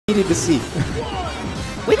needed to see.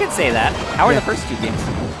 We could say that. How are the first 2 games?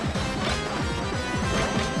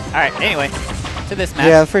 Alright, anyway, to this match.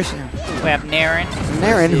 Yeah, first. We have Nerin.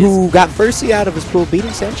 Nerin, who got first seed out of his pool,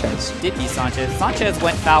 beating Sanchez. Did beat Sanchez. Sanchez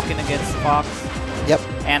went Falcon against Fox. Yep.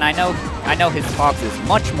 And I know his Fox is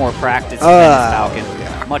much more practiced than his Falcon.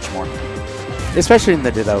 Yeah. Much more. Especially in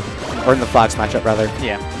the Ditto, or in the Fox matchup, rather.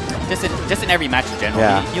 Yeah. Just in every match in general.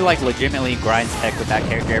 Yeah. He like legitimately grinds tech with that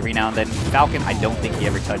character every now and then. Falcon, I don't think he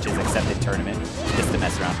ever touches except in tournament, just to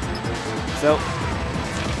mess around. So,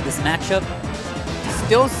 this matchup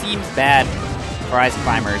still seems bad for Ice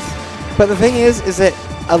Climbers. But the thing is that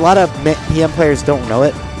a lot of PM players don't know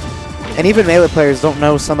it. And even Melee players don't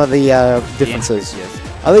know some of the differences. Yes.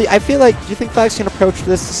 I feel like, do you think Fox can approach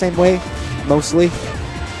this the same way, mostly?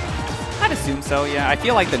 I'd assume so, yeah. I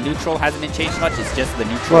feel like the neutral hasn't been changed much. It's just the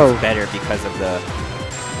neutral is better because of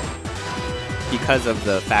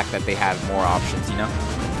the fact that they have more options, you know?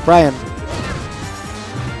 Brian.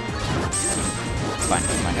 Fine.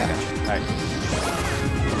 Yeah. Alright.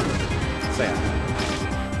 So yeah.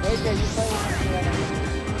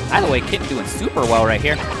 Either way, Kitten doing super well right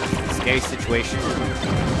here. Scary situation.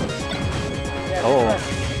 Oh.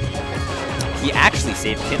 He actually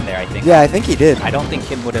saved Kitten there, I think. Yeah, I think he did. I don't think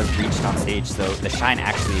Kitten would have reached on stage, so the Shine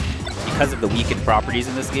actually, because of the weakened properties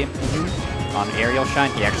in this game, on Aerial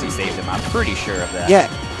Shine, he actually saved him. I'm pretty sure of that. Yeah,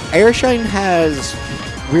 Air Shine has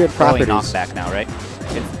weird properties. Knockback now, right?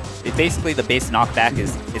 It basically, the base knockback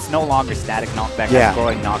is, it's no longer static knockback, yeah. It's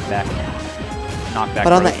growing knockback.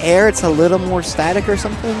 But on the air, it's a little more static or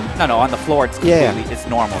something? No, on the floor, it's completely, it's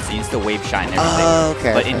normal, so you can still wave shine and everything. Oh,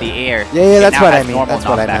 okay. But in the air, yeah, that's what I mean. That's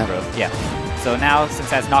what I meant. Growth. Yeah. So now,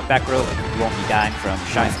 since it has knockback growth, you won't be dying from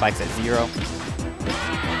shine spikes at 0.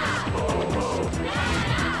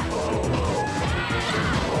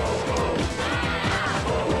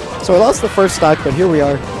 So I lost the first stock, but here we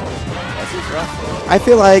are. This is rough. I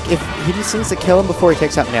feel like if he just needs to kill him before he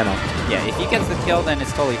takes out Nano. Yeah, if he gets the kill, then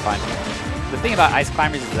it's totally fine. The thing about Ice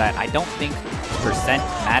Climbers is that I don't think percent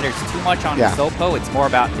matters too much on Sopo.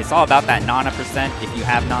 It's all about that Nana percent if you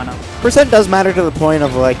have Nana. Percent does matter to the point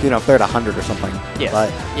of, like, you know, if they're at 100 or something. Yes.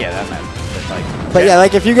 But, yeah, that matters. But yeah,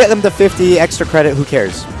 like if you get them to 50 extra credit, who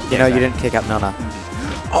cares? You know, you didn't kick out Nana.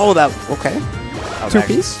 Oh, that, okay. That was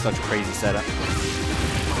 2-piece? Such a crazy setup.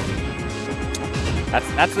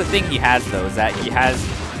 That's the thing he has, though, is that he has,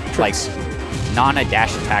 like, Nana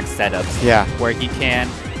dash attack setups. Yeah. Where he can,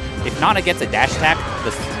 if Nana gets a dash attack,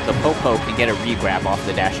 the Popo can get a re-grab off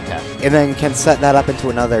the dash attack. And then can set that up into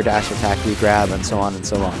another dash attack, re-grab, and so on and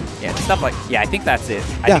so on. Yeah, stuff like, I think that's it.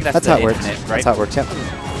 I think that's how it works. Right? That's how it works, yep.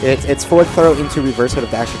 It's forward throw into reverse hit of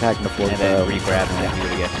dash attack and the forward throw. And then re-grab and then do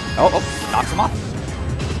it again. Oh, knocks him off.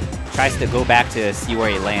 Tries to go back to see where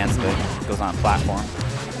he lands, but goes on a platform.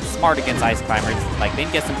 Smart against Ice Climbers. Like, they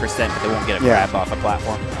can get some percent, but they won't get a grab off a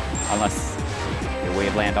platform unless they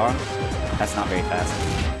wave land on. That's not very fast.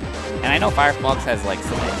 And I know Firefox has, like,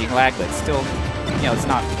 some ending lag, but still, you know, it's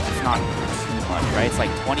not too much, right? It's like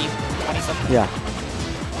 20 something? Yeah.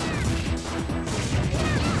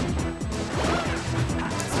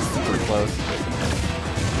 Super close.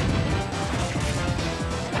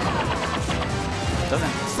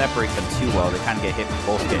 Doesn't separate them too well. They kind of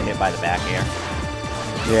both get hit by the back air.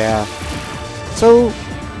 Yeah. So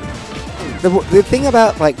the thing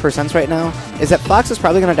about, like, percents right now is that Fox is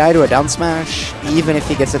probably going to die to a down smash even if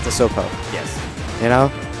he gets it to Sopo. Yes. You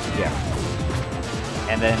know? Yeah.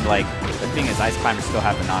 And then, like, the thing is Ice Climbers still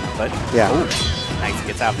have the Nana, but ooh, nice,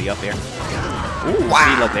 gets out the up air. Ooh,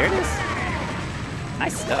 wow. Look, there it is.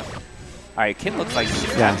 Nice stuff. All right, Kitten looks like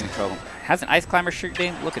he's having trouble. Has an Ice Climber shirt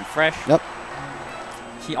game, looking fresh. Yep.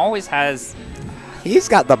 He always has. He's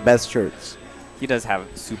got the best shirts. He does have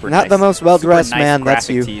super Not the most well-dressed man, that's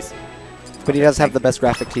you. Tees. But he does have the best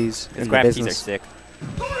graphic tees in the business. Tees are sick.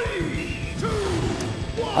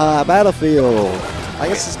 Battlefield. I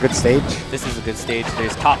guess it's a good stage. This is a good stage.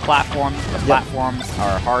 There's top platforms. The platforms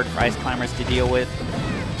are hard for Ice Climbers to deal with.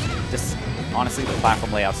 Just honestly, the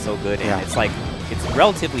platform layout's so good, and it's like it's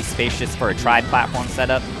relatively spacious for a tri-platform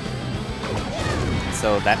setup.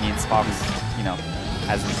 So that means Fox, you know,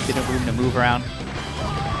 has a bit of room to move around.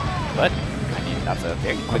 But I mean, that's a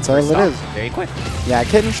very quick. That's all it is. Very quick. Yeah,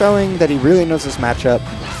 Kitten showing that he really knows this matchup.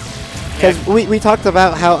 Because we talked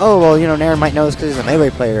about how, oh, well, you know, Nerin might know this because he's a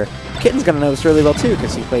Melee player. Kitten's going to know this really well, too,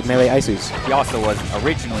 because he played Melee Ices. He also was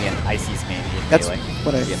originally an Ices main in Melee.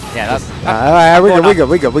 What I... Yeah, that's... all right,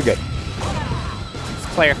 we're good. Just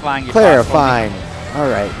clarifying your Clarifying. All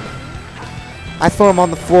right. I throw him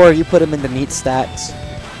on the floor, you put him into neat stats.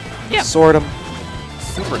 Yeah. Sort him.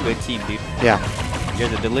 Super good team, dude. Yeah. You're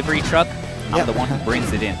the delivery truck. I'm the one who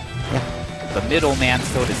brings it in. Yeah. the middleman,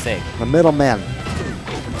 so to say. The middleman.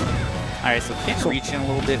 All right, so Kitten reaching a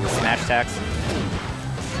little bit with smash attacks.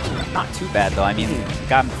 Not too bad though. I mean,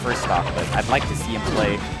 got him first off, but I'd like to see him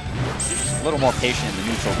play a little more patient in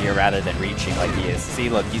the neutral here rather than reaching like he is. See,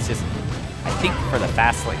 look, he's just. I think for the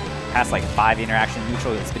past 5 interactions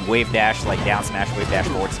neutral, it's been wave dash, like down smash, wave dash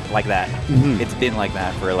forwards, like that. It's been like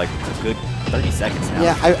that for like a good 30 seconds now.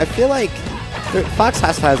 Yeah, I feel like Fox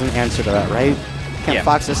has to have an answer to that, right? Can't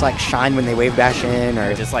Fox just like shine when they wave dash in,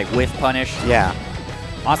 or just like whiff punish? Yeah.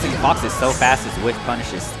 Honestly, Fox is so fast, his whiff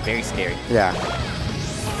punish is very scary. Yeah.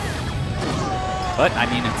 But I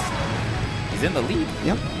mean, he's in the lead.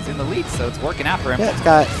 Yep. He's in the lead, so it's working out for him. Yeah, it's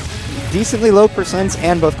got decently low percents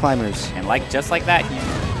and both climbers. And just like that, he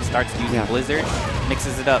starts using Blizzard,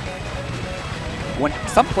 mixes it up. When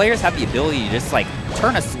some players have the ability to just like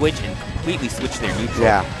turn a switch and completely switch their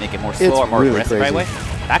neutral, make it more slow or more aggressive right away,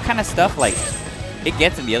 that kind of stuff, like, it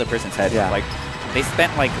gets in the other person's head. Yeah. Like, they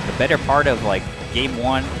spent like the better part of like game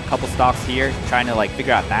 1, a couple stocks here, trying to like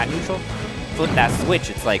figure out that neutral. Flip that switch,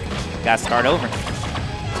 it's like, gotta start over.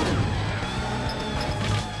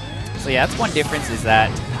 So yeah, that's one difference, is that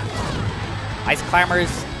Ice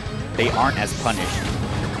Climbers, they aren't as punished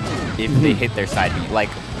if they hit their side beat. Like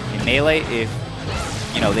in Melee, if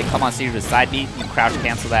they come on stage with a side beat, you crouch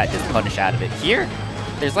cancel that, just punish out of it. Here,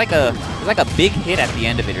 there's like a big hit at the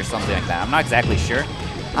end of it or something like that. I'm not exactly sure.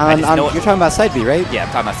 You're talking about side B, right? Yeah,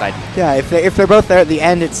 I'm talking about side B. Yeah, if they're both there at the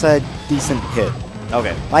end, it's a decent hit.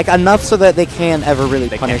 Okay. Like enough so that they can't ever really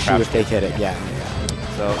punish you if they hit it. Yeah.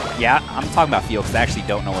 So yeah, I'm talking about feel because I actually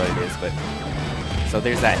don't know what it is, but so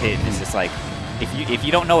there's that hit, and it's just like if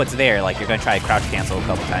you don't know it's there, like you're gonna try to crouch cancel a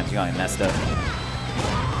couple times, you're gonna get messed up.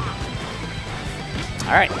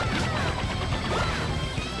 All right.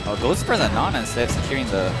 Oh, it goes for the Nana instead of securing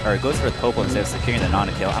the, or it goes for the Popo instead of securing the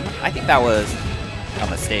Nana kill. I think that was a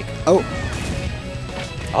mistake. Oh.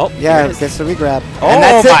 Oh. Yeah, that's the regrab. Oh and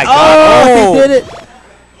that's my God! Oh, he did it.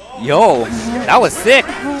 Yo, that was sick.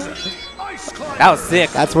 That was sick.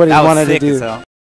 That's what he wanted to do.